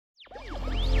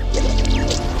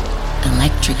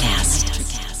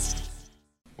Electrocast.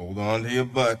 Hold on to your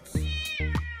butts.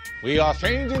 We are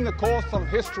changing the course of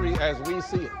history as we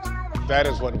see it. That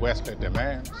is what Wesley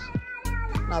demands.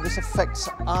 Now this affects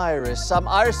Iris.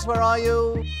 Iris, where are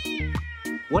you?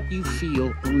 What you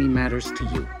feel only matters to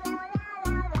you.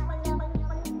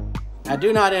 I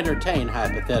do not entertain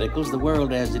hypotheticals. The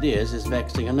world as it is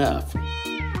vexing enough.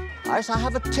 Iris, I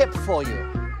have a tip for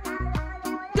you.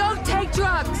 Don't take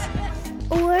drugs!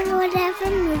 Or Whatever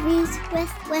Movies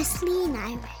with Wesley and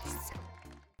Iris.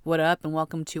 What up, and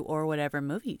welcome to Or Whatever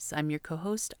Movies. I'm your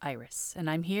co-host, Iris, and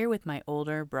I'm here with my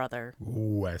older brother,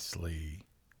 Wesley.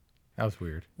 That was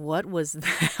weird. What was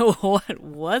that? What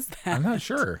was that? I'm not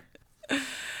sure.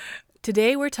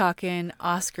 Today we're talking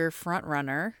Oscar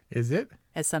frontrunner. Is it?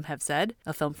 As some have said,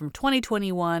 a film from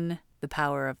 2021, The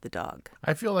Power of the Dog.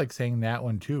 I feel like saying that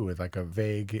one too with like a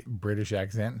vague British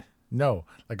accent. No,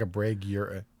 like a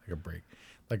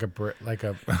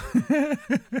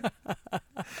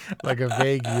like a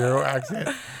vague Euro accent.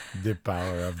 The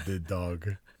Power of the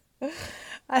Dog.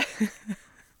 I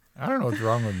don't know what's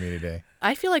wrong with me today.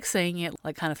 I feel like saying it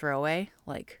like kind of throwaway,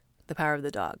 like The Power of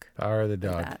the Dog. Power of the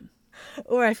Dog. Like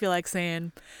or I feel like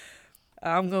saying,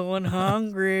 I'm going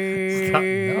hungry. Stop.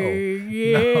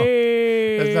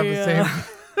 No. That's not the same.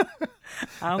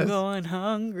 I'm going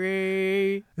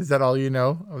hungry. Is that all you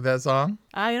know of that song?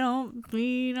 I don't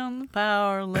feed on the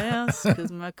powerless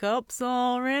because my cup's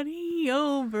already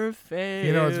overfilled.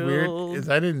 You know what's weird is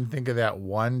I didn't think of that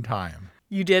one time.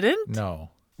 You didn't? No.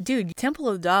 Dude, Temple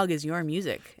of the Dog is your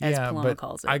music, as Paloma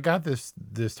calls it. I got this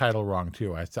title wrong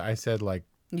too. I said like...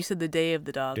 You said the Day of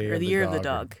the Dog, or the Year of the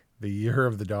Dog. The Year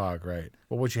of the Dog, right.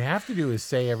 Well, what you have to do is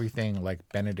say everything like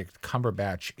Benedict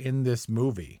Cumberbatch in this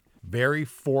movie. Very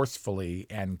forcefully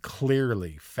and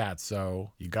clearly,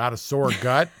 fatso. You got a sore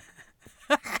gut?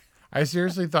 I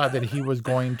seriously thought that it was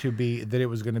going to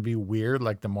be weird,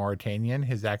 like the Mauritanian,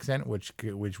 his accent, which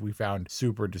we found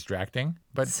super distracting.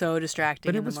 But so distracting.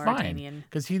 But it was fine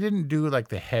because he didn't do like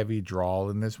the heavy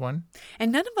drawl in this one,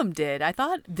 and none of them did. I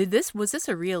thought, was this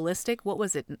a realistic? What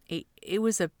was it? It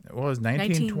was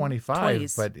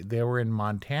 1925, but they were in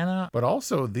Montana. But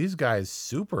also, these guys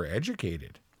super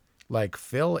educated. Like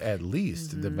Phil, at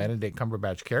least, the Benedict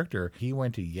Cumberbatch character, he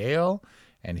went to Yale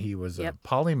and he was a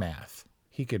polymath.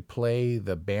 He could play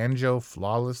the banjo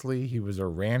flawlessly. He was a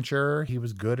rancher. He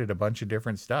was good at a bunch of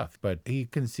different stuff, but he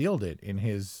concealed it in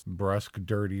his brusque,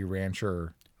 dirty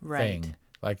rancher thing.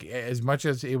 Like, as much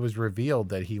as it was revealed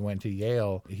that he went to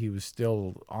Yale, he was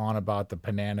still on about the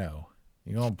piano.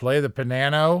 You gonna play the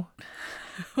piano?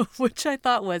 Which I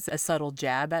thought was a subtle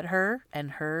jab at her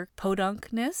and her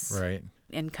podunkness. Right.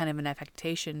 And kind of an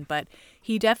affectation, but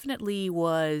he definitely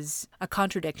was a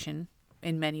contradiction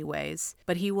in many ways.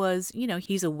 But he was,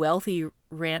 he's a wealthy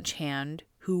ranch hand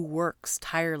who works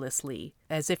tirelessly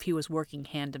as if he was working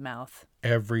hand to mouth.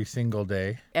 Every single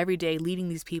day. Every day, leading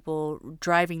these people,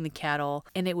 driving the cattle.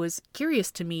 And it was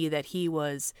curious to me that he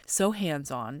was so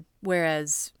hands-on,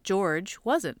 whereas George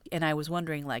wasn't. And I was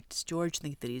wondering, does George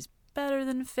think that he's better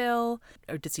than Phil,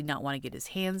 or does he not want to get his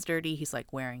hands dirty? He's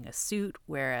like wearing a suit,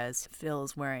 whereas Phil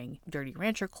is wearing dirty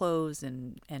rancher clothes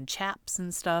and chaps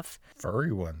and stuff.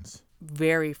 Furry ones.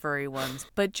 Very furry ones.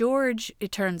 But George,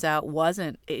 it turns out,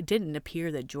 it didn't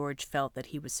appear that George felt that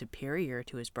he was superior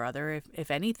to his brother. If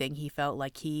anything, he felt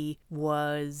like he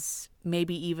was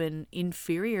maybe even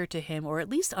inferior to him, or at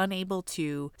least unable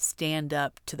to stand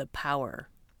up to the power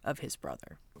of his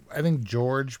brother. I think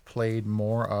George played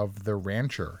more of the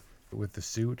rancher with the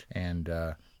suit and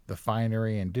the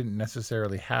finery, and didn't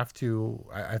necessarily have to.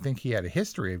 I think he had a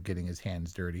history of getting his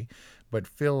hands dirty, but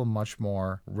Phil much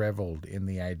more reveled in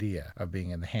the idea of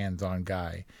being the hands-on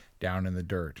guy down in the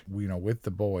dirt, with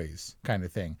the boys kind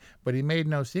of thing. But he made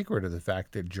no secret of the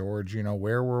fact that George,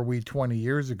 where were we 20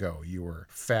 years ago? You were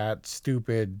fat,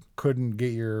 stupid, couldn't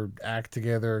get your act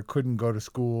together, couldn't go to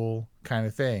school kind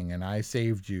of thing. And I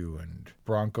saved you, and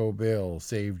Bronco Bill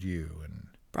saved you, and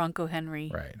Bronco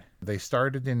Henry. Right. They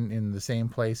started in the same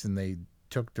place, and they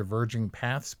took diverging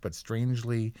paths, but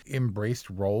strangely embraced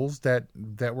roles that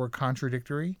were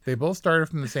contradictory. They both started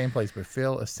from the same place, but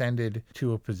Phil ascended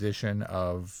to a position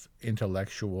of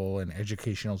intellectual and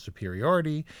educational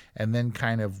superiority, and then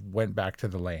kind of went back to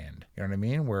the land. You know what I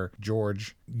mean? Where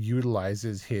George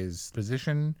utilizes his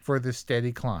position for the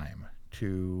steady climb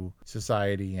to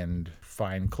society and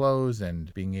fine clothes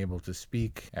and being able to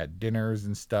speak at dinners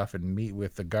and stuff and meet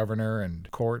with the governor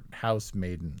and courthouse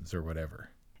maidens or whatever.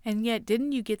 And yet,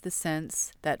 didn't you get the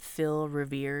sense that Phil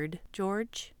revered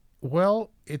George? Well,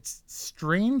 it's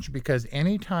strange because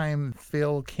anytime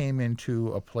Phil came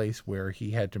into a place where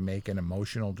he had to make an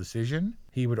emotional decision,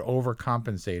 he would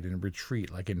overcompensate and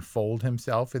retreat, like enfold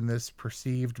himself in this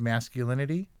perceived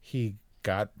masculinity. He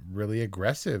got really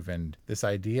aggressive, and this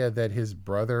idea that his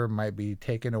brother might be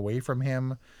taken away from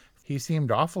him, he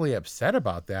seemed awfully upset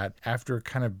about that after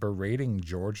kind of berating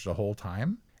George the whole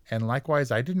time. And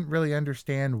likewise, I didn't really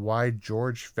understand why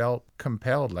George felt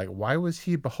compelled. Like, why was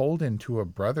he beholden to a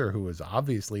brother who was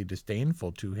obviously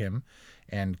disdainful to him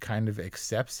and kind of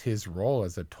accepts his role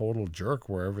as a total jerk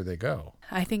wherever they go?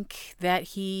 I think that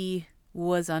he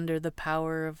was under the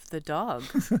power of the dog.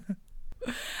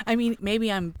 I mean, maybe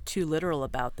I'm too literal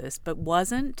about this, but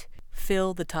wasn't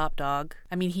Phil the top dog?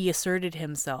 I mean, he asserted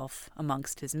himself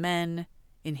amongst his men,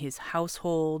 in his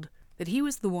household, that he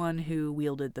was the one who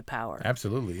wielded the power.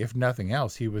 Absolutely. If nothing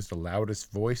else, he was the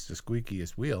loudest voice, the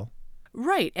squeakiest wheel.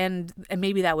 Right, and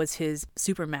maybe that was his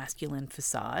super masculine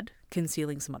facade,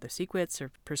 concealing some other secrets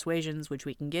or persuasions, which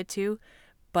we can get to.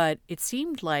 But it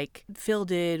seemed like Phil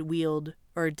did wield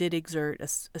or did exert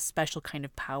a special kind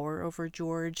of power over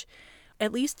George.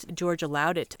 At least George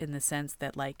allowed it in the sense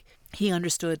that, like, he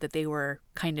understood that they were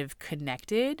kind of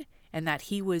connected and that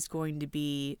he was going to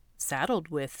be saddled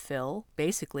with Phil,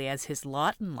 basically, as his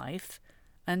lot in life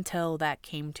until that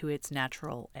came to its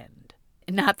natural end.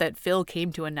 Not that Phil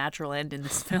came to a natural end in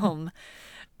this film,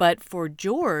 but for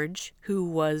George, who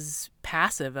was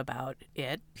passive about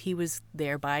it, he was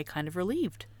thereby kind of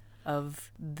relieved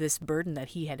of this burden that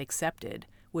he had accepted,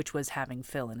 which was having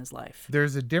Phil in his life.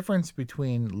 There's a difference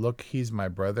between, look, he's my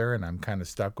brother and I'm kind of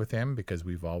stuck with him because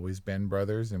we've always been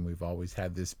brothers and we've always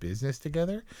had this business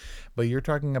together. But you're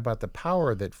talking about the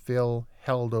power that Phil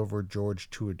held over George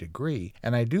to a degree.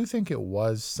 And I do think it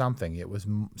was something. It was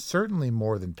certainly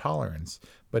more than tolerance,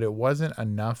 but it wasn't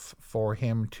enough for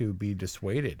him to be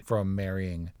dissuaded from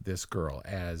marrying this girl,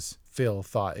 as Phil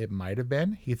thought it might have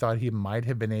been. He thought he might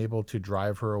have been able to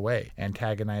drive her away,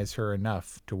 antagonize her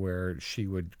enough to where she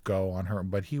would go on her.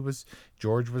 But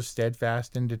George was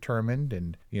steadfast and determined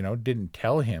and, didn't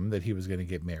tell him that he was going to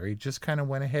get married, just kind of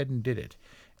went ahead and did it.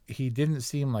 He didn't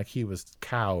seem like he was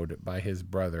cowed by his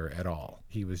brother at all.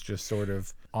 He was just sort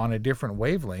of on a different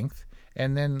wavelength.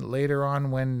 And then later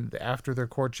on, after their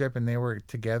courtship and they were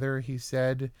together, he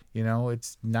said,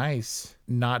 it's nice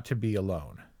not to be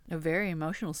alone. A very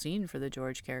emotional scene for the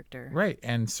George character. Right.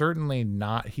 And certainly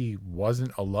he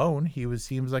wasn't alone.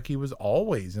 Seems like he was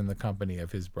always in the company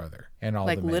of his brother and all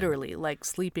the men. Like literally, like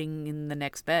sleeping in the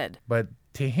next bed. But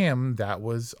to him, that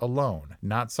was alone.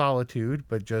 Not solitude,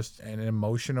 but just an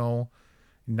emotional,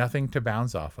 nothing to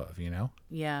bounce off of,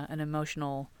 Yeah, an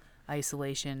emotional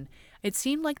isolation. It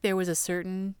seemed like there was a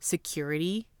certain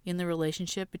security in the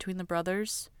relationship between the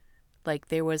brothers. Like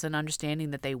there was an understanding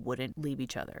that they wouldn't leave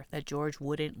each other, that George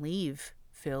wouldn't leave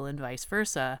Phil and vice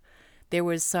versa. There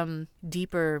was some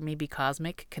deeper, maybe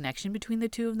cosmic connection between the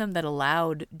two of them that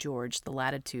allowed George the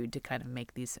latitude to kind of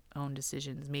make these own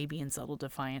decisions, maybe in subtle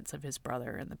defiance of his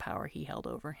brother and the power he held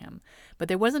over him. But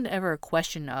there wasn't ever a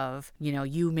question of,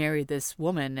 you married this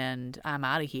woman and I'm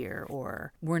out of here,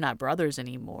 or we're not brothers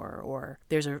anymore, or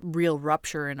there's a real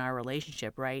rupture in our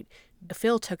relationship, right?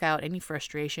 Phil took out any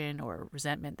frustration or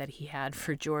resentment that he had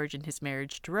for George and his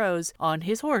marriage to Rose on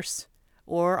his horse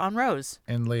or on Rose.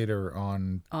 And later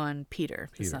on Peter,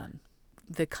 the son.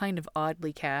 The kind of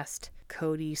oddly cast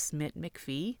Cody Smith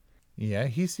McPhee. Yeah,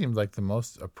 he seemed like the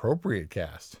most appropriate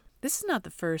cast. This is not the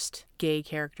first gay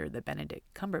character that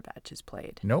Benedict Cumberbatch has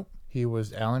played. Nope. He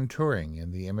was Alan Turing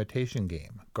in The Imitation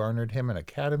Game. Garnered him an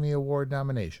Academy Award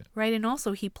nomination. Right, and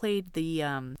also he played the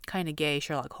kind of gay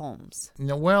Sherlock Holmes.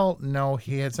 No,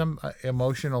 he had some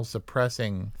emotional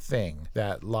suppressing thing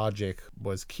that logic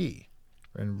was key.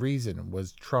 And reason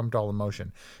was trumped all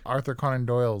emotion. Arthur Conan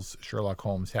Doyle's Sherlock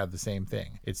Holmes had the same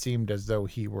thing. It seemed as though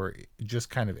he were just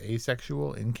kind of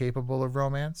asexual, incapable of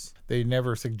romance. They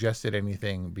never suggested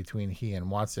anything between he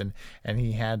and Watson, and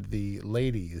he had the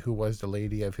lady who was the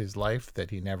lady of his life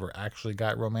that he never actually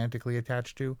got romantically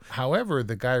attached to. However,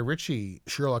 the Guy Ritchie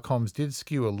Sherlock Holmes did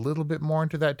skew a little bit more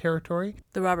into that territory.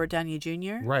 The Robert Downey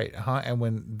Jr.? Right, and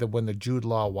when the Jude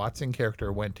Law Watson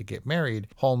character went to get married,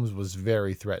 Holmes was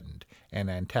very threatened and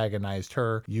antagonized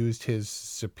her, used his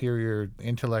superior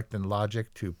intellect and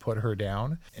logic to put her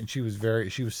down. And she was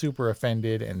super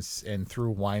offended and threw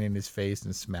wine in his face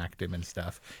and smacked him and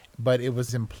stuff. But it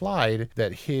was implied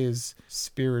that his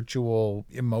spiritual,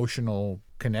 emotional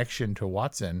connection to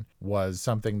Watson was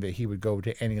something that he would go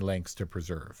to any lengths to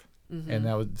preserve. Mm-hmm.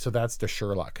 And that's the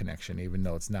Sherlock connection, even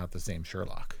though it's not the same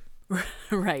Sherlock.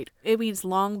 Right. It's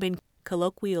long been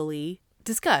colloquially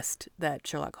discussed that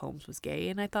Sherlock Holmes was gay,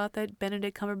 and I thought that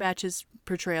Benedict Cumberbatch's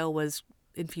portrayal was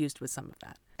infused with some of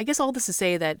that. I guess all this to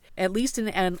say that, at least in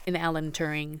Alan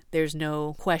Turing, there's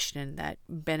no question that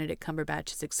Benedict Cumberbatch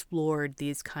has explored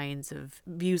these kinds of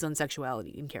views on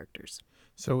sexuality in characters.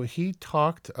 So he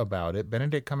talked about it.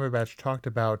 Benedict Cumberbatch talked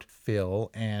about Phil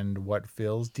and what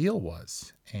Phil's deal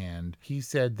was. And he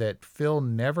said that Phil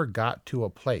never got to a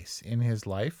place in his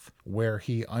life where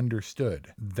he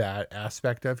understood that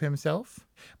aspect of himself,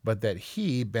 but that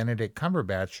he, Benedict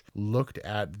Cumberbatch, looked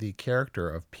at the character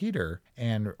of Peter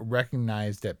and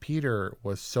recognized that Peter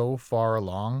was so far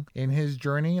along in his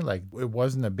journey, like it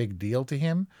wasn't a big deal to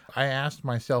him. I asked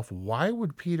myself, why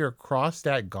would Peter cross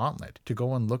that gauntlet to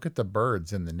go and look at the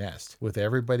birds in the nest with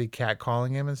everybody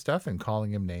catcalling him and stuff and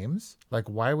calling him names? Like,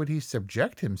 why would he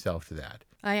subject himself to that?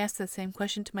 I asked that same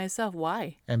question to myself.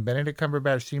 Why? And Benedict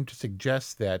Cumberbatch seemed to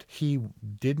suggest that he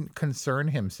didn't concern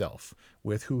himself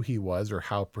with who he was or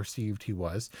how perceived he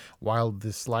was, while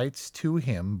the slights to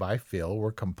him by Phil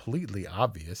were completely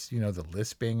obvious. You know, the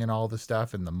lisping and all the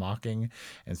stuff and the mocking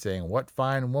and saying, what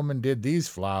fine woman did these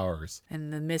flowers?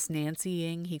 And the Miss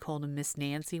Nancying, he called him Miss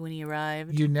Nancy when he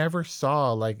arrived. You never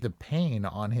saw like the pain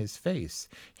on his face.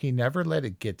 He never let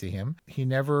it get to him. He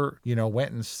never,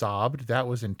 went and sobbed. That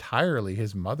was entirely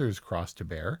his mother's cross to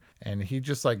bear. And he'd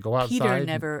just like go outside.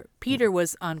 Peter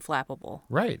was unflappable.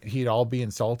 Right. He'd all be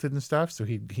insulted and stuff. So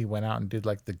he went out and did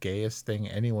like the gayest thing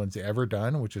anyone's ever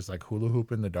done, which is like hula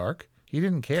hoop in the dark. He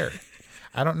didn't care.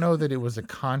 I don't know that it was a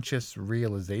conscious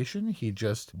realization. He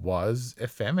just was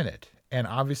effeminate. And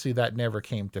obviously that never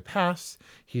came to pass.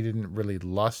 He didn't really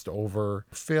lust over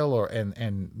Phil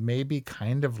and maybe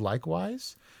kind of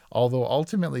likewise. Although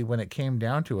ultimately when it came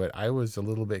down to it, I was a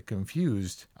little bit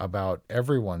confused about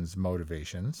everyone's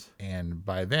motivations. And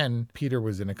by then, Peter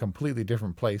was in a completely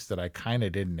different place that I kind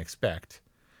of didn't expect.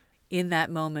 In that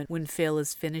moment when Phil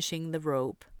is finishing the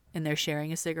rope and they're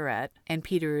sharing a cigarette and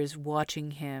Peter is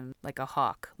watching him like a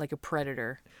hawk, like a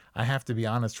predator. I have to be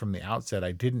honest, from the outset,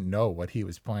 I didn't know what he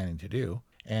was planning to do.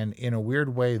 And in a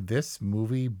weird way, this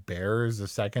movie bears a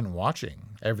second watching.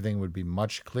 Everything would be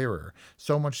much clearer.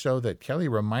 So much so that Kelly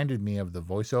reminded me of the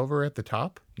voiceover at the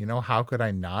top. How could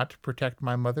I not protect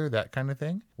my mother? That kind of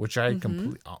thing, which I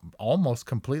had almost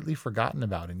completely forgotten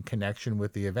about in connection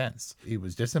with the events. He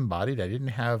was disembodied. I didn't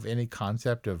have any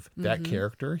concept of that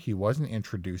character. He wasn't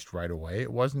introduced right away.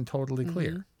 It wasn't totally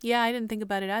clear. Yeah, I didn't think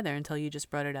about it either until you just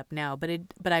brought it up now. But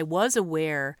I was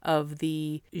aware of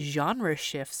the genre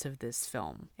shifts of this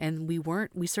film, and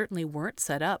we certainly weren't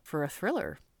set up for a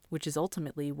thriller, which is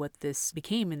ultimately what this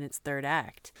became in its third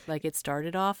act. Like, it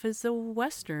started off as a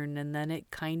Western, and then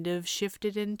it kind of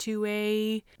shifted into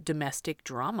a domestic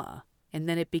drama, and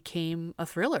then it became a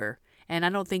thriller. And I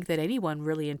don't think that anyone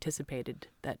really anticipated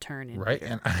that turn. Right.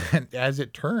 And as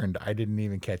it turned, I didn't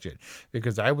even catch it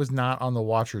because I was not on the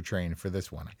watcher train for this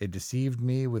one. It deceived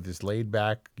me with this laid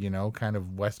back, kind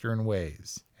of Western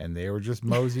ways. And they were just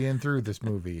moseying through this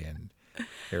movie. And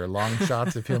there were long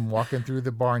shots of him walking through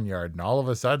the barnyard. And all of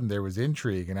a sudden there was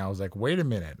intrigue. And I was like, wait a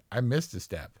minute, I missed a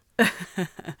step.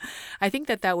 I think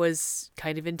that was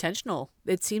kind of intentional.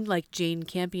 It seemed like Jane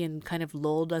Campion kind of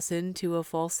lulled us into a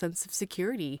false sense of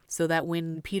security so that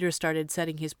when Peter started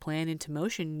setting his plan into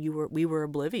motion, we were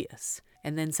oblivious.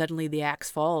 And then suddenly the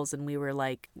axe falls and we were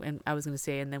like, and I was going to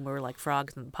say, and then we were like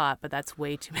frogs in the pot, but that's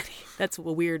way too many. That's a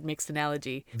weird mixed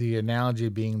analogy. The analogy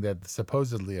being that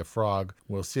supposedly a frog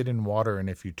will sit in water and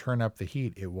if you turn up the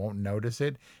heat, it won't notice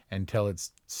it until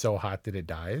it's so hot that it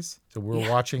dies. So we're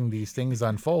watching these things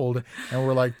unfold and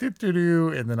we're like, doo-doo-doo,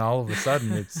 and then all of a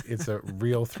sudden it's a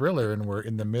real thriller and we're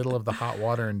in the middle of the hot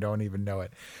water and don't even know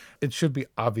it. It should be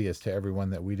obvious to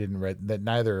everyone that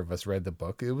neither of us read the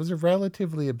book. It was a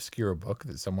relatively obscure book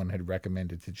that someone had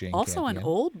recommended to Jane Also Campion. An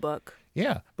old book.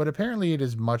 Yeah, but apparently it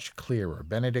is much clearer.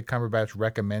 Benedict Cumberbatch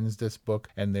recommends this book,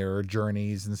 and there are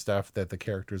journeys and stuff that the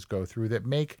characters go through that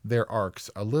make their arcs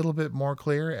a little bit more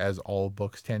clear, as all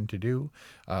books tend to do.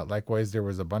 Likewise, there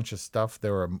was a bunch of stuff.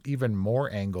 There were even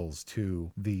more angles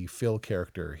to the Phil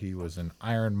character. He was an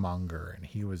ironmonger, and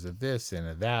he was a this and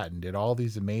a that, and did all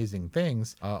these amazing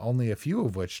things, only a few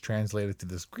of which translated to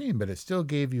the screen, but it still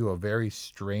gave you a very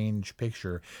strange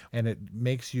picture, and it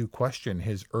makes you question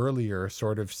his earlier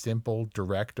sort of simple,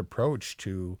 direct approach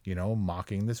to,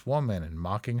 mocking this woman and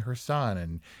mocking her son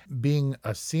and being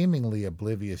a seemingly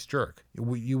oblivious jerk.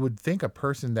 You would think a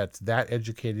person that's that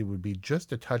educated would be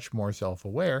just a touch more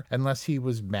self-aware unless he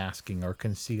was masking or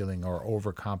concealing or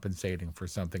overcompensating for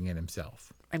something in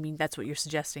himself. I mean, that's what you're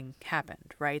suggesting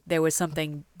happened, right? There was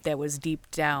something that was deep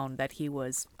down that he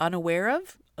was unaware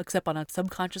of, except on a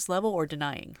subconscious level or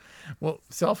denying. Well,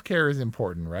 self-care is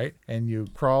important, right? And you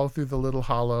crawl through the little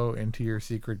hollow into your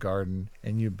secret garden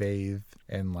and you bathe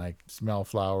and like smell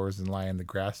flowers and lie in the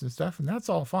grass and stuff. And that's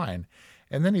all fine.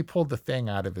 And then he pulled the thing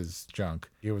out of his junk.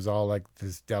 It was all like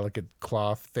this delicate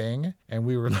cloth thing. And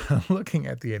we were looking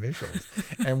at the initials.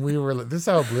 And this is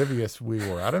how oblivious we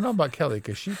were. I don't know about Kelly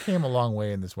because she came a long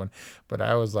way in this one. But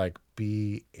I was like,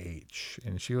 BH.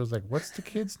 And she was like, what's the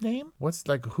kid's name? What's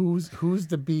like, who's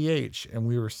the BH? And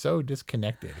we were so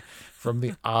disconnected from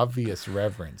the obvious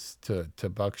reverence to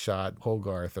Buckshot,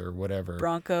 Hogarth, or whatever.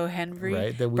 Bronco Henry.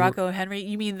 Right? Bronco Henry.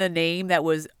 You mean the name that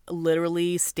was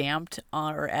literally stamped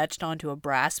on or etched onto a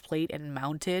brass plate and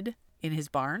mounted in his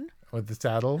barn? With the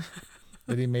saddle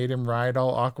that he made him ride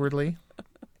all awkwardly.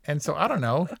 And so I don't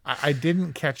know. I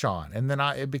didn't catch on. And then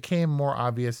it became more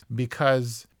obvious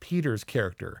because Peter's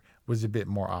character was a bit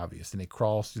more obvious. And he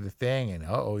crawls through the thing and,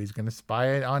 he's going to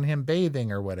spy on him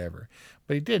bathing or whatever.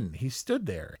 But he didn't. He stood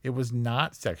there. It was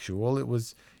not sexual. It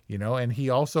was, and he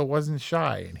also wasn't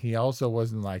shy. And he also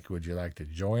wasn't like, would you like to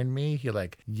join me? He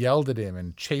like yelled at him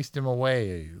and chased him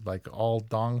away, like all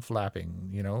dong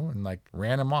flapping, and like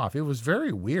ran him off. It was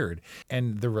very weird.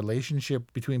 And the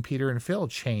relationship between Peter and Phil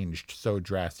changed so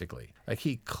drastically. Like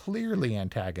he clearly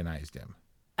antagonized him.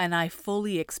 And I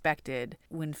fully expected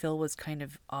when Phil was kind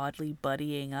of oddly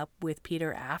buddying up with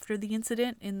Peter after the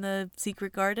incident in the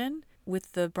secret garden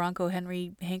with the Bronco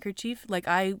Henry handkerchief, like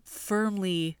I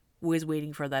firmly was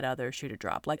waiting for that other shoe to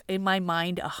drop. Like in my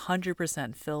mind,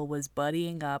 100% Phil was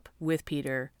buddying up with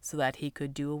Peter so that he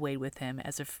could do away with him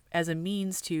as a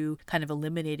means to kind of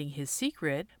eliminating his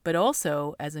secret, but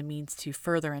also as a means to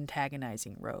further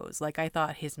antagonizing Rose. Like I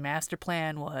thought his master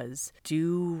plan was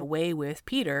do away with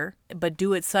Peter, but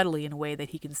do it subtly in a way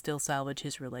that he can still salvage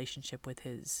his relationship with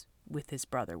his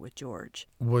brother, with George.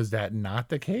 Was that not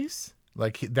the case?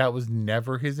 Like that was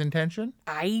never his intention?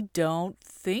 I don't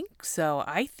think so.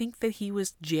 I think that he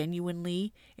was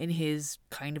genuinely, in his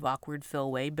kind of awkward Phil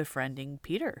way, befriending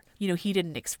Peter. He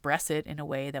didn't express it in a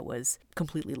way that was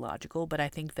completely logical, but I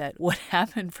think that what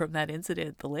happened from that incident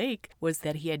at the lake was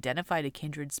that he identified a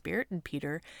kindred spirit in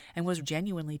Peter and was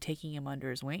genuinely taking him under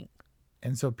his wing.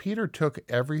 And so Peter took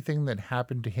everything that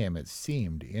happened to him, it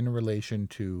seemed, in relation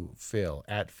to Phil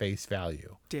at face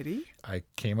value. Did he? I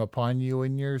came upon you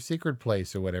in your secret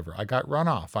place or whatever. I got run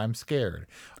off. I'm scared.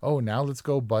 Oh, now let's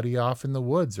go buddy off in the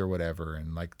woods or whatever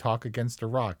and like talk against a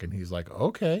rock. And he's like,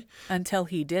 okay. Until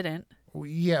he didn't.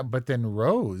 Yeah, but then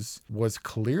Rose was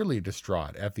clearly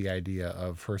distraught at the idea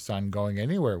of her son going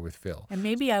anywhere with Phil. And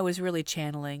maybe I was really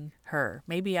channeling her.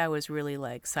 Maybe I was really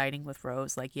like siding with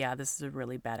Rose, like, yeah, this is a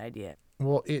really bad idea.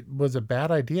 Well, it was a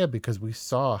bad idea because we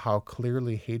saw how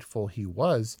clearly hateful he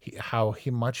was, how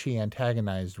much he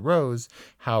antagonized Rose,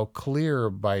 how clear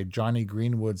by Johnny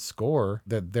Greenwood's score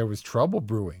that there was trouble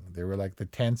brewing. There were like the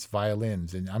tense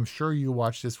violins. And I'm sure you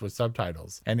watched this with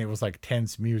subtitles and it was like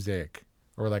tense music.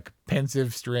 Or like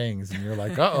pensive strings, and you're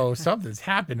like, something's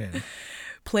happening.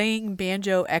 Playing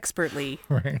banjo expertly.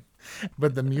 Right.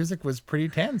 But the music was pretty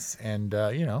tense, and,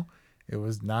 it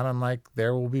was not unlike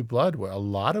There Will Be Blood, a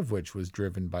lot of which was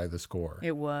driven by the score.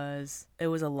 It was a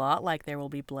lot like There Will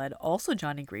Be Blood, also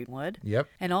Johnny Greenwood. Yep.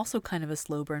 And also kind of a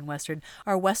slow burn Western.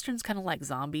 Are Westerns kind of like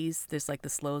zombies? There's like the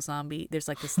slow zombie, there's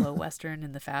like the slow Western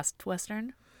and the fast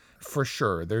Western? For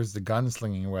sure. There's the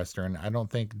gunslinging Western. I don't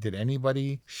think, did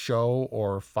anybody show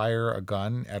or fire a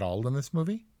gun at all in this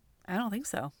movie? I don't think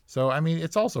so. So, I mean,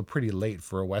 it's also pretty late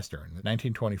for a Western.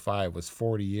 1925 was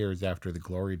 40 years after the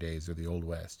glory days of the Old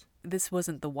West. This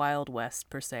wasn't the Wild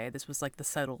West, per se. This was like the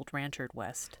settled, ranchered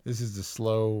West. This is the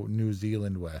slow New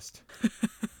Zealand West.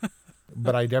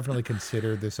 But I definitely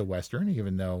consider this a Western,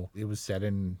 even though it was set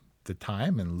in the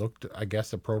time and looked, I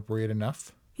guess, appropriate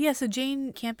enough. Yeah, so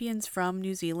Jane Campion's from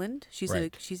New Zealand. She's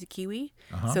right. She's a Kiwi.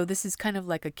 Uh-huh. So this is kind of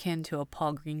like akin to a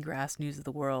Paul Greengrass News of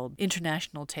the World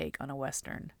international take on a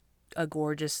Western. A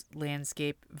gorgeous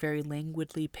landscape, very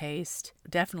languidly paced.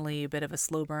 Definitely a bit of a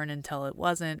slow burn until it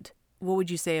wasn't. What would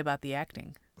you say about the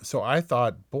acting? So I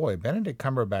thought, boy, Benedict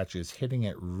Cumberbatch is hitting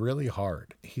it really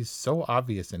hard. He's so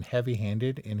obvious and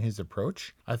heavy-handed in his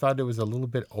approach. I thought it was a little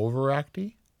bit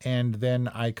overacty. And then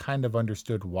I kind of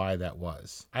understood why that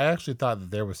was. I actually thought that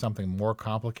there was something more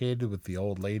complicated with the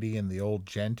old lady and the old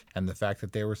gent and the fact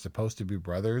that they were supposed to be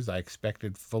brothers. I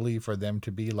expected fully for them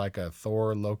to be like a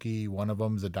Thor, Loki, one of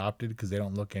them's adopted because they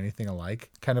don't look anything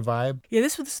alike kind of vibe. Yeah,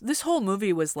 this whole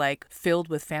movie was like filled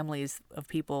with families of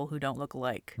people who don't look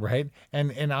alike. Right.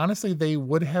 And honestly, they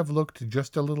would have looked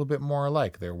just a little bit more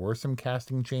alike. There were some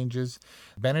casting changes.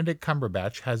 Benedict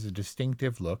Cumberbatch has a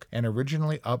distinctive look and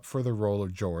originally up for the role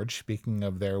of George, speaking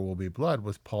of There Will Be Blood,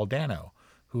 was Paul Dano,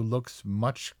 who looks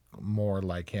much more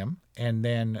like him. And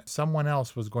then someone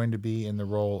else was going to be in the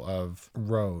role of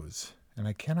Rose. And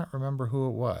I cannot remember who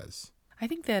it was. I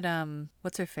think that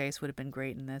what's her face would have been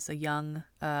great in this. A young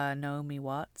Naomi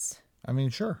Watts. I mean,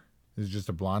 sure. Is it just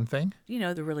a blonde thing? You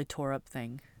know, the really tore up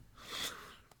thing.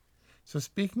 So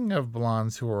speaking of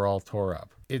blondes who are all tore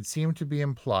up, it seemed to be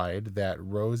implied that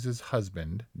Rose's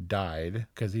husband died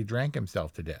because he drank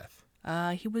himself to death.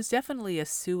 He was definitely a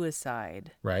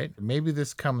suicide. Right? Maybe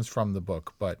this comes from the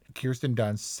book, but Kirsten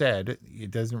Dunst said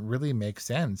it doesn't really make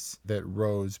sense that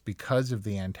Rose, because of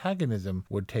the antagonism,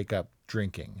 would take up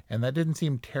drinking. And that didn't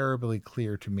seem terribly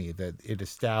clear to me, that it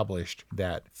established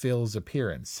that Phil's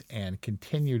appearance and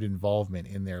continued involvement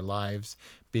in their lives,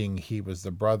 being he was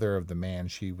the brother of the man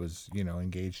she was,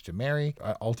 engaged to marry,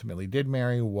 ultimately did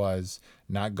marry, was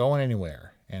not going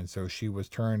anywhere. And so she was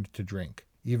turned to drink,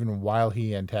 even while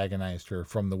he antagonized her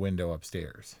from the window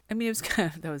upstairs. I mean,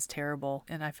 that was terrible.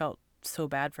 And I felt so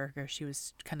bad for her. She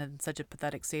was kind of in such a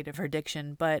pathetic state of her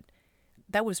addiction. But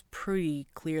that was pretty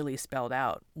clearly spelled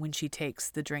out when she takes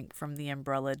the drink from the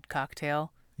umbrellaed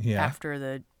cocktail after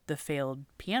the failed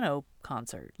piano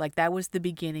concert. Like, that was the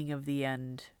beginning of the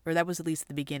end, or that was at least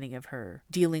the beginning of her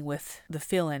dealing with the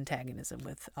Phil antagonism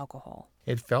with alcohol.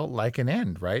 It felt like an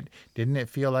end, right? Didn't it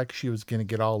feel like she was going to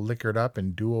get all liquored up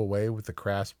and do away with the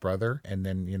crass brother and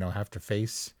then, have to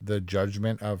face the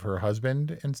judgment of her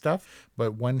husband and stuff?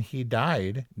 But when he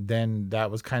died, then that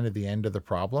was kind of the end of the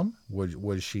problem.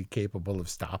 Was she capable of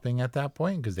stopping at that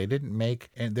point? Because they didn't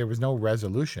and there was no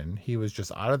resolution. He was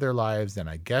just out of their lives, and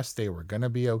I guess they were going to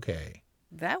be okay.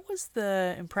 That was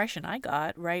the impression I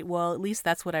got, right? Well, at least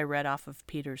that's what I read off of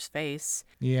Peter's face.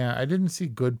 Yeah, I didn't see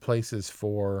good places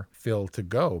for Phil to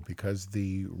go, because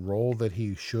the role that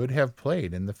he should have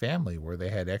played in the family, where they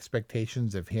had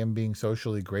expectations of him being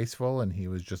socially graceful, and he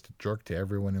was just a jerk to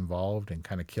everyone involved and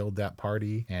kind of killed that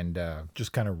party and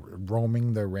just kind of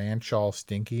roaming the ranch all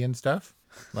stinky and stuff.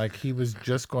 Like, he was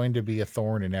just going to be a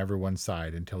thorn in everyone's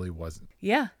side until he wasn't.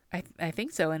 Yeah, I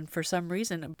think so. And for some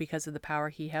reason, because of the power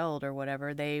he held or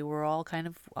whatever, they were all kind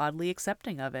of oddly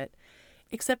accepting of it.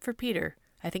 Except for Peter.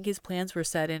 I think his plans were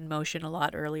set in motion a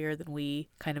lot earlier than we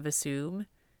kind of assume.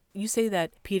 You say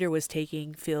that Peter was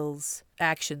taking Phil's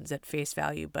actions at face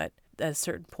value, but at a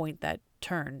certain point that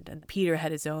turned, and Peter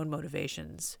had his own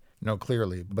motivations. No,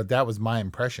 clearly. But that was my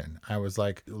impression. I was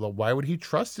like, well, why would he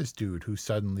trust this dude who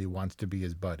suddenly wants to be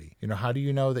his buddy? How do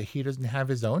you know that he doesn't have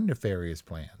his own nefarious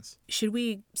plans? Should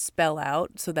we spell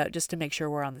out, so that just to make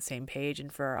sure we're on the same page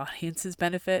and for our audience's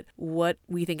benefit, what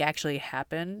we think actually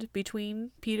happened between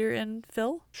Peter and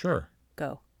Phil? Sure.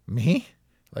 Go. Me?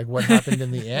 Like, what happened in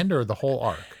the end, or the whole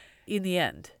arc? In the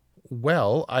end.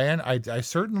 Well, I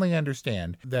certainly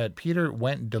understand that Peter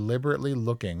went deliberately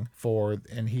looking for,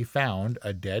 and he found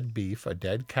a dead beef, a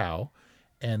dead cow,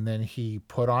 and then he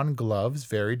put on gloves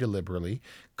very deliberately,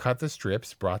 cut the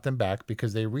strips, brought them back,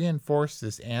 because they reinforced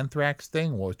this anthrax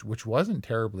thing, which wasn't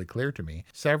terribly clear to me,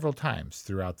 several times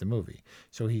throughout the movie.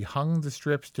 So he hung the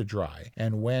strips to dry,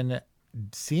 and when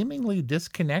seemingly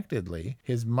disconnectedly,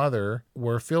 his mother,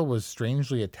 where Phil was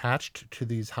strangely attached to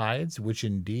these hides, which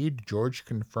indeed George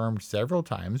confirmed several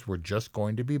times were just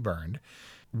going to be burned,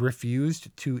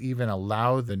 refused to even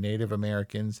allow the Native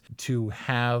Americans to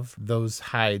have those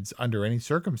hides under any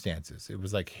circumstances. It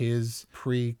was like his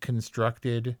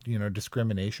pre-constructed,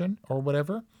 discrimination or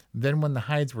whatever. Then when the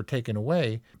hides were taken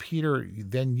away, Peter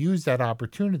then used that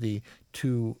opportunity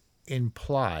to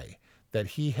imply that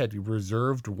he had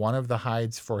reserved one of the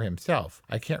hides for himself.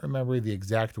 I can't remember the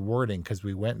exact wording because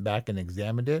we went back and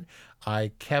examined it.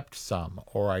 I kept some,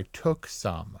 or I took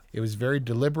some. It was very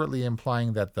deliberately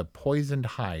implying that the poisoned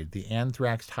hide, the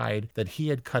anthraxed hide that he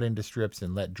had cut into strips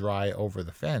and let dry over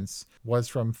the fence, was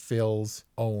from Phil's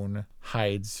own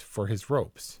hides for his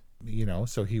ropes.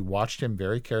 So he watched him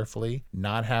very carefully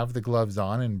not have the gloves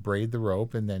on and braid the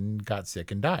rope, and then got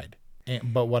sick and died.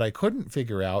 But what I couldn't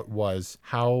figure out was,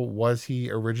 how was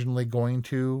he originally going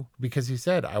to, because he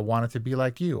said, I want it to be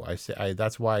like you.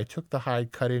 That's why I took the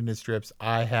hide, cut it into strips.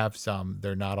 I have some.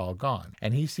 They're not all gone.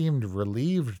 And he seemed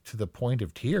relieved to the point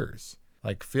of tears.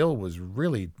 Like, Phil was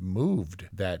really moved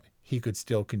that he could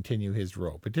still continue his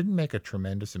rope. It didn't make a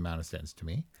tremendous amount of sense to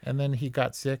me. And then he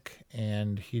got sick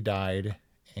and he died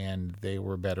and they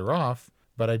were better off.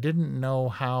 But I didn't know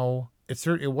how.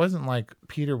 It wasn't like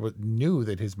Peter knew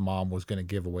that his mom was going to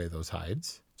give away those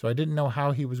hides. So I didn't know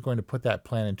how he was going to put that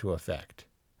plan into effect.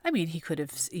 I mean, he could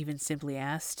have even simply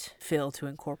asked Phil to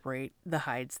incorporate the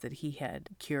hides that he had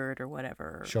cured or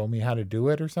whatever. Show me how to do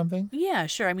it or something? Yeah,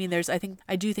 sure. I mean,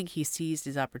 I do think he seized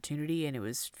his opportunity, and it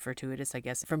was fortuitous, I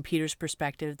guess, from Peter's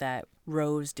perspective that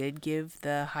Rose did give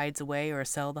the hides away or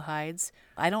sell the hides.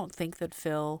 I don't think that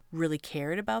Phil really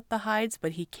cared about the hides,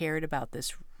 but he cared about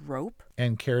this rope.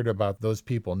 And cared about those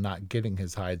people not getting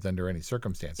his hides under any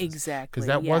circumstances. Exactly. Because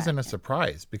that wasn't a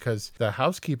surprise, because the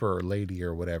housekeeper or lady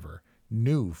or whatever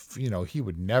knew, he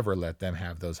would never let them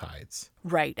have those hides.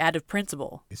 Right, out of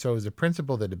principle. So it was a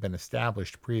principle that had been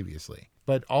established previously.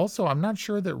 But also, I'm not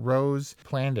sure that Rose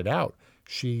planned it out.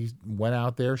 She went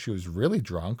out there, she was really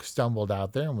drunk, stumbled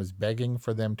out there and was begging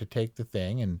for them to take the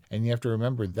thing. And you have to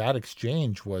remember that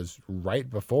exchange was right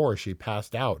before she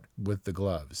passed out with the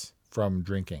gloves from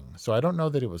drinking. So I don't know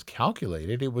that it was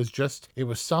calculated. It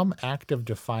was some act of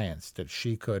defiance that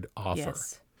she could offer.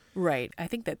 Yes. Right. I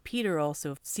think that Peter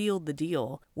also sealed the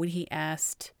deal when he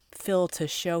asked Phil to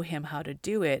show him how to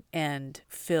do it, and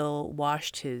Phil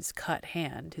washed his cut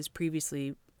hand, his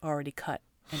previously already cut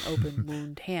and open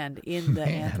wound hand, in the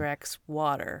anthrax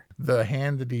water. The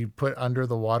hand that he put under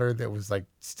the water that was like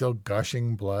still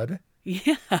gushing blood.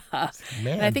 Yeah. Man,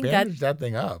 and I think bandage that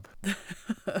thing up.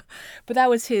 But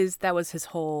that was his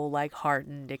whole like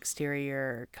hardened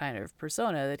exterior kind of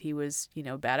persona, that he was,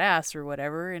 badass or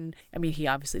whatever. And I mean, he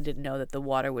obviously didn't know that the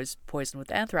water was poisoned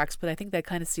with anthrax, but I think that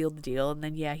kind of sealed the deal. And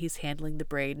then, he's handling the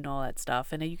braid and all that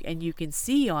stuff. And you can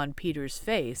see on Peter's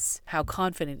face how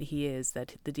confident he is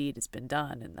that the deed has been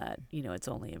done, and that, it's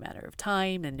only a matter of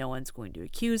time and no one's going to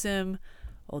accuse him.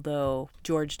 Although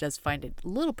George does find it a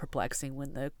little perplexing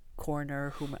when the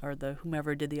coroner,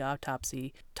 whomever did the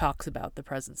autopsy, talks about the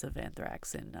presence of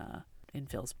anthrax in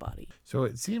Phil's body. So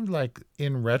it seemed like,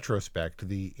 in retrospect,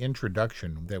 the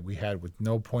introduction that we had with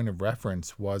no point of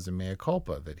reference was a mea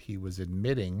culpa, that he was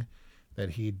admitting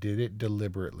that he did it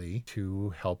deliberately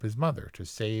to help his mother, to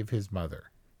save his mother,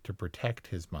 to protect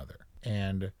his mother.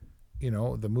 And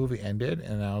the movie ended,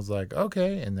 and I was like,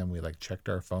 okay. And then we checked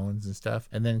our phones and stuff.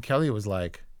 And then Kelly was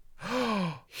like,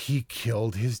 oh, he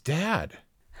killed his dad.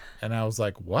 And I was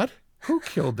like, what? Who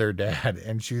killed their dad?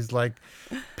 And she's like,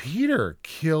 Peter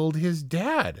killed his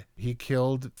dad. He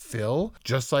killed Phil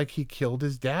just like he killed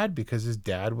his dad because his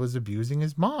dad was abusing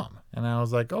his mom. And I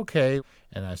was like, okay.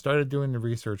 And I started doing the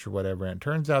research or whatever. And it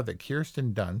turns out that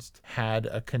Kirsten Dunst had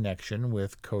a connection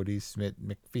with Cody Smith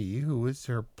McPhee, who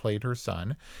played her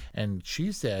son. And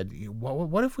she said,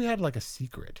 what if we had a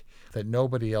secret that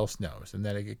nobody else knows, and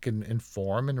that it can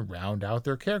inform and round out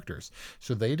their characters?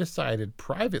 So they decided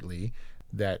privately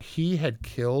that he had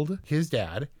killed his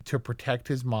dad to protect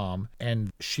his mom,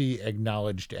 and she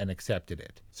acknowledged and accepted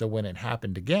it. So when it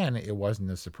happened again, it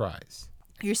wasn't a surprise.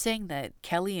 You're saying that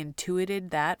Kelly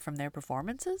intuited that from their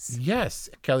performances? Yes.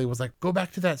 Kelly was like, go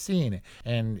back to that scene.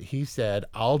 And he said,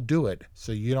 I'll do it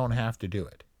so you don't have to do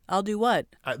it. I'll do what?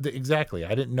 Exactly.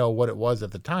 I didn't know what it was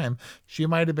at the time. She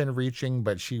might have been reaching,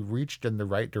 but she reached in the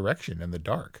right direction in the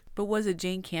dark. But was it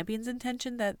Jane Campion's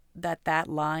intention that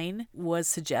line was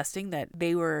suggesting that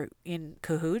they were in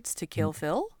cahoots to kill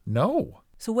Phil? No.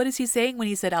 So what is he saying when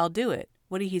he said, I'll do it?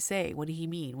 What did he say? What did he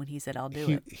mean when he said, I'll do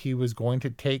it? He was going to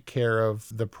take care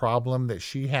of the problem that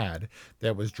she had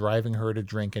that was driving her to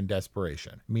drink in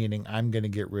desperation, meaning I'm going to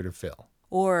get rid of Phil.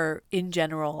 Or in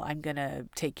general, I'm going to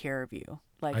take care of you.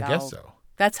 I guess so.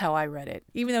 That's how I read it.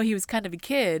 Even though he was kind of a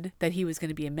kid, that he was going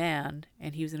to be a man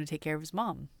and he was going to take care of his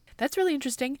mom. That's really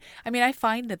interesting. I mean, I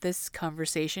find that this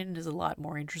conversation is a lot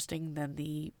more interesting than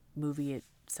the movie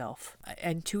itself. I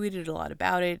intuited a lot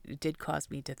about it. It did cause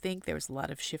me to think. There was a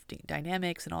lot of shifting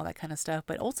dynamics and all that kind of stuff.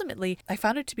 But ultimately, I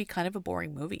found it to be kind of a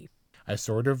boring movie. I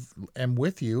sort of am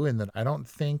with you in that I don't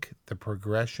think the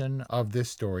progression of this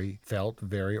story felt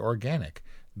very organic.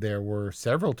 There were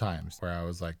several times where I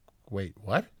was like, wait,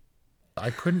 what?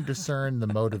 I couldn't discern the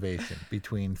motivation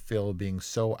between Phil being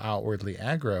so outwardly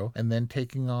aggro and then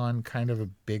taking on kind of a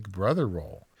big brother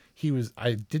role.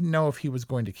 I didn't know if he was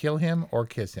going to kill him or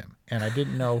kiss him. And I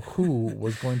didn't know who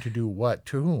was going to do what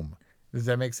to whom. Does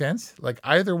that make sense?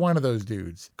 Either one of those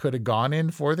dudes could have gone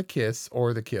in for the kiss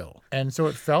or the kill. And so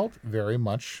it felt very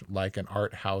much like an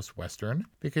art house Western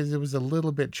because it was a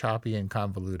little bit choppy and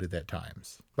convoluted at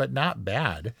times. But not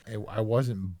bad. I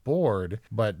wasn't bored,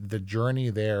 but the journey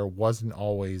there wasn't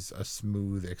always a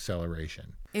smooth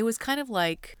acceleration. It was kind of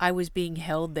like I was being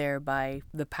held there by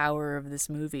the power of this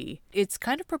movie. It's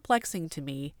kind of perplexing to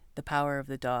me, the power of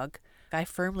the dog. I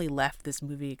firmly left this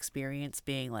movie experience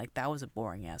being like, that was a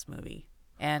boring ass movie.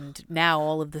 And now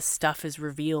all of this stuff is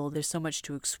revealed. There's so much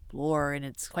to explore, and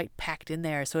it's quite packed in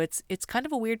there. So it's kind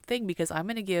of a weird thing, because I'm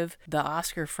going to give the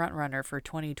Oscar frontrunner for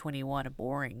 2021 a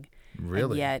boring. Really?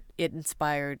 And yet it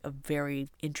inspired a very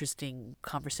interesting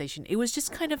conversation. It was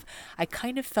just I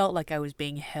kind of felt like I was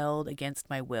being held against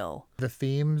my will. The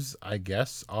themes, I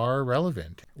guess, are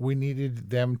relevant. We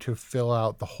needed them to fill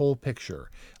out the whole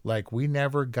picture. Like, we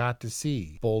never got to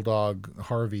see Bulldog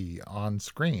Harvey on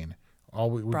screen. All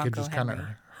we could just kind of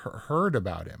heard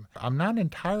about him. I'm not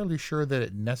entirely sure that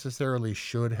it necessarily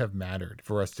should have mattered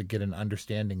for us to get an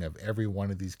understanding of every one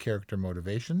of these character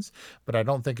motivations, but I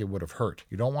don't think it would have hurt.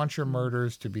 You don't want your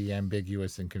murders to be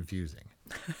ambiguous and confusing.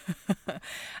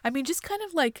 I mean, just kind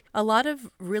of like a lot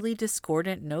of really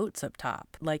discordant notes up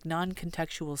top, like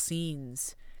non-contextual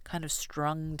scenes kind of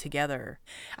strung together.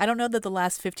 I don't know that the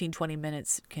last 15-20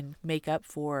 minutes can make up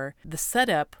for the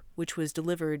setup, which was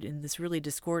delivered in this really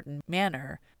discordant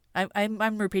manner.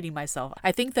 I'm repeating myself.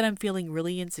 I think that I'm feeling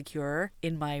really insecure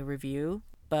in my review,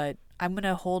 but I'm going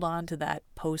to hold on to that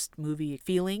post-movie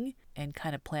feeling and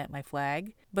kind of plant my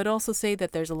flag, but also say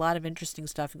that there's a lot of interesting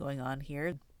stuff going on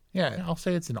here. Yeah, I'll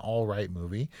say it's an all right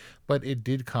movie, but it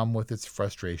did come with its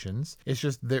frustrations. It's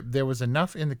just there was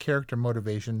enough in the character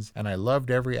motivations, and I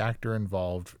loved every actor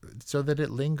involved, so that it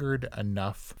lingered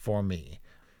enough for me.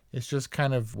 It's just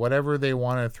kind of whatever they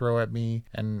want to throw at me,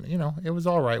 and, it was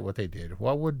all right what they did.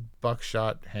 What would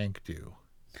Buckshot Hank do?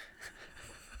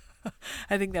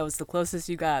 I think that was the closest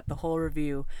you got, the whole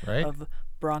review of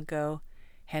Bronco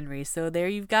Henry. So there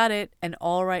you've got it. An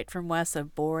all right from Wes, a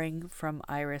boring from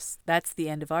Iris. That's the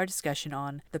end of our discussion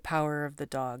on The Power of the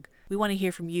Dog. We want to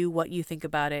hear from you, what you think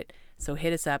about it. So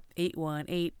hit us up,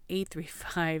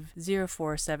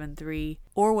 818-835-0473,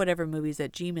 or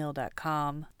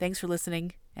whatevermovies@gmail.com. Thanks for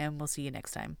listening, and we'll see you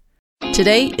next time.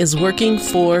 Today is working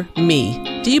for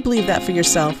me. Do you believe that for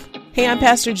yourself? Hey, I'm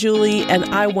Pastor Julie, and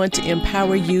I want to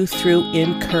empower you through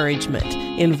encouragement.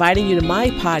 Inviting you to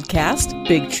my podcast,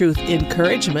 Big Truth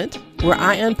Encouragement, where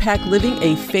I unpack living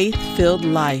a faith-filled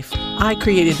life. I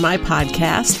created my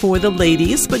podcast for the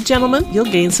ladies, but gentlemen, you'll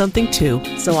gain something too.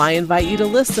 So I invite you to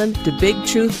listen to Big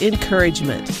Truth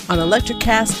Encouragement on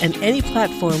Electricast and any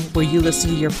platform where you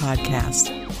listen to your podcast.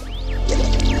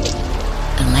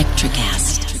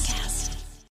 Electricast.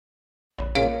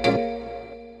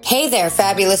 Hey there,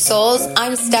 fabulous souls.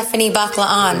 I'm Stephanie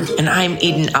Baklaan. And I'm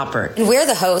Eden Alpert. And we're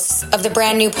the hosts of the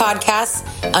brand new podcast,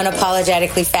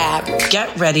 Unapologetically Fab.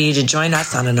 Get ready to join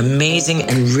us on an amazing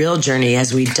and real journey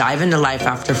as we dive into life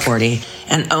after 40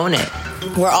 and own it.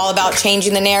 We're all about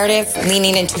changing the narrative,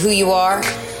 leaning into who you are,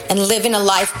 and living a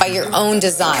life by your own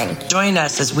design. Join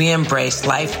us as we embrace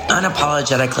life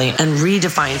unapologetically and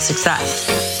redefine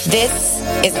success. This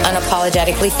is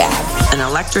Unapologetically Fab, an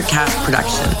Electricast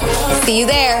production. See you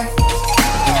there.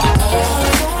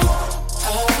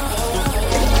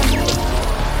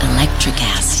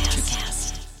 Electricast.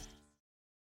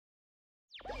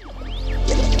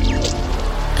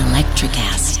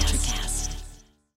 Electricast.